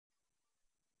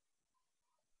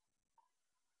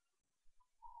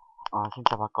Xin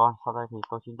chào bà con, sau đây thì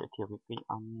tôi xin giới thiệu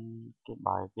cái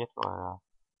bài viết gọi là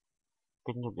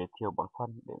kinh nghiệm giới thiệu bón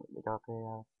phân để cho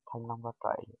thanh long và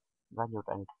trái ra nhiều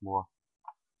trái nghịch mùa.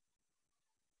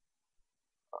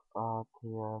 Ờ, thì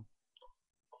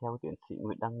Theo tiến sĩ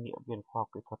Nguyễn Đăng Nghĩa, Viện Khoa học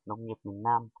Kỹ thuật Nông nghiệp miền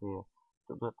Nam thì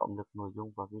chúng tôi tóm lược nội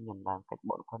dung và ghi nhận lại cách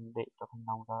bón phân để cho thanh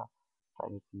long ra trái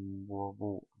nghịch mùa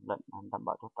vụ lẫn đảm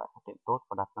bảo cho trái phát triển tốt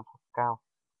và đạt năng suất cao.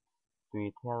 Tùy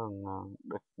theo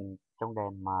đợt trong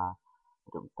đèn mà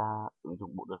chúng ta ứng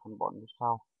dụng bộ đợt phân bón như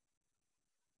sau.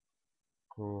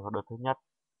 Thì vào đợt thứ nhất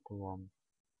thì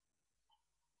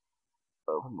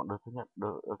ở phần bón đợt thứ nhất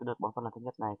ở cái đợt bón phân lần thứ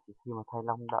nhất này thì khi mà thanh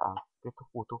long đã kết thúc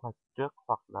vụ thu hoạch trước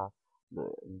hoặc là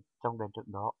đợi trong đền trước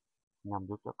đó nhằm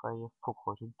giúp cho cây phục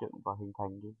hồi sinh trưởng và hình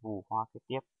thành cái vụ hoa kế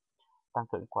tiếp, tăng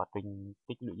cường quá trình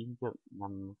tích lũy dinh dưỡng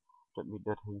nhằm chuẩn bị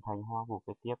đợt hình thành hoa vụ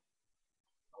kế tiếp.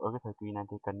 Ở cái thời kỳ này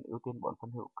thì cần ưu tiên bón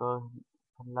phân hữu cơ,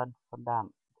 phân lân, phân đạm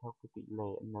theo cái tỷ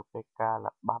lệ NPK là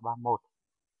 3:1.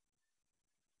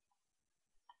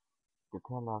 Tiếp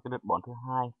theo là cái đợt bón thứ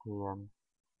hai thì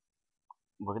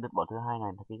với cái đợt bón thứ hai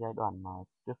này là cái giai đoạn mà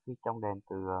trước khi trong đèn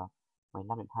từ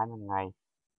 15 đến 20 ngày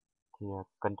thì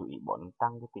cần chú ý bón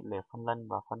tăng cái tỷ lệ phân lân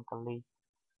và phân kali,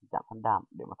 giảm phân đạm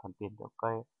để mà thuận tiện cho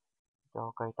cây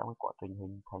trong cái quá trình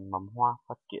hình thành mầm hoa,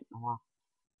 phát triển hoa.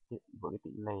 Thì với cái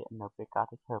tỷ lệ NPK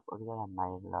thích hợp ở cái giai đoạn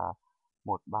này là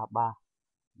 1:3:3.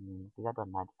 Cái giai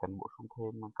đoạn này thì cần bổ sung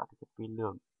thêm các cái chất vi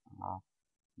lượng,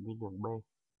 vi lượng B.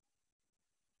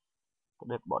 Cái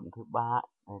đợt bón thứ ba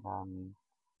này là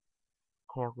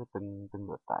theo cái từng từng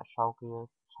lứa trái sau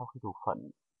khi thủ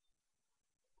phấn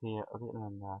thì ở cái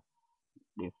là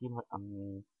đến khi mà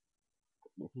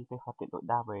đến khi cây phát triển tối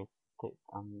đa về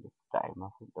trái mà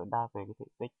phát tối đa về cái thể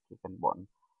tích thì cần bón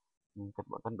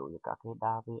cân đối với các cái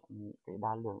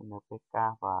đa lượng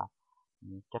NPK và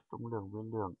chất trung lượng vi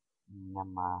lượng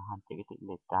nhằm mà hạn chế cái tỷ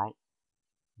lệ trái,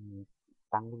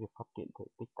 tăng cái việc phát triển thể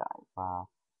tích trái và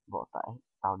vỏ trái,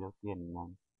 tạo điều kiện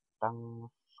tăng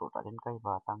số trái trên cây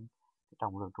và tăng cái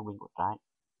trọng lượng trung bình của trái.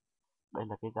 Đây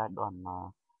là cái giai đoạn mà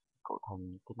cấu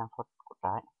thành cái năng suất của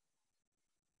trái.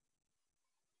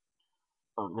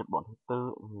 Ở đợt bón thứ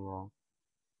tư thì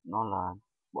nó là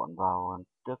bón vào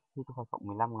trước khi thu hoạch khoảng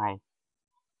 15 ngày.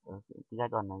 Ở cái giai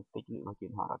đoạn này tích lũy và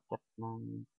chuyển hóa các chất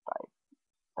trái,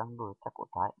 tăng độ chắc của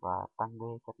trái và tăng cái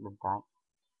chất lượng trái.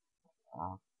 À,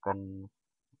 cần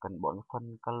cần bón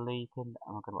phân kali cần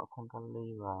bón phân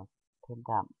kali và thêm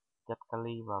đạm, chất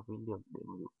kali và vi lượng để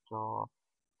mà giúp cho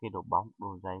cái độ bóng,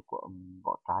 độ dày của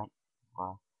vỏ trái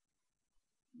và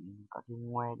các cái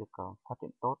ngoe được phát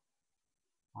triển tốt.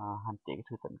 Hạn chế cái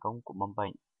sự tấn công của mầm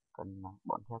bệnh, cần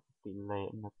bón theo cái tỷ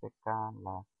lệ NPK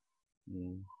là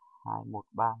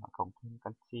 2:1:3 và cộng thêm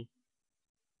canxi.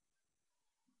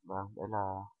 Vâng, đấy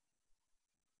là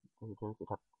cái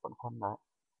thuật bón phân đấy.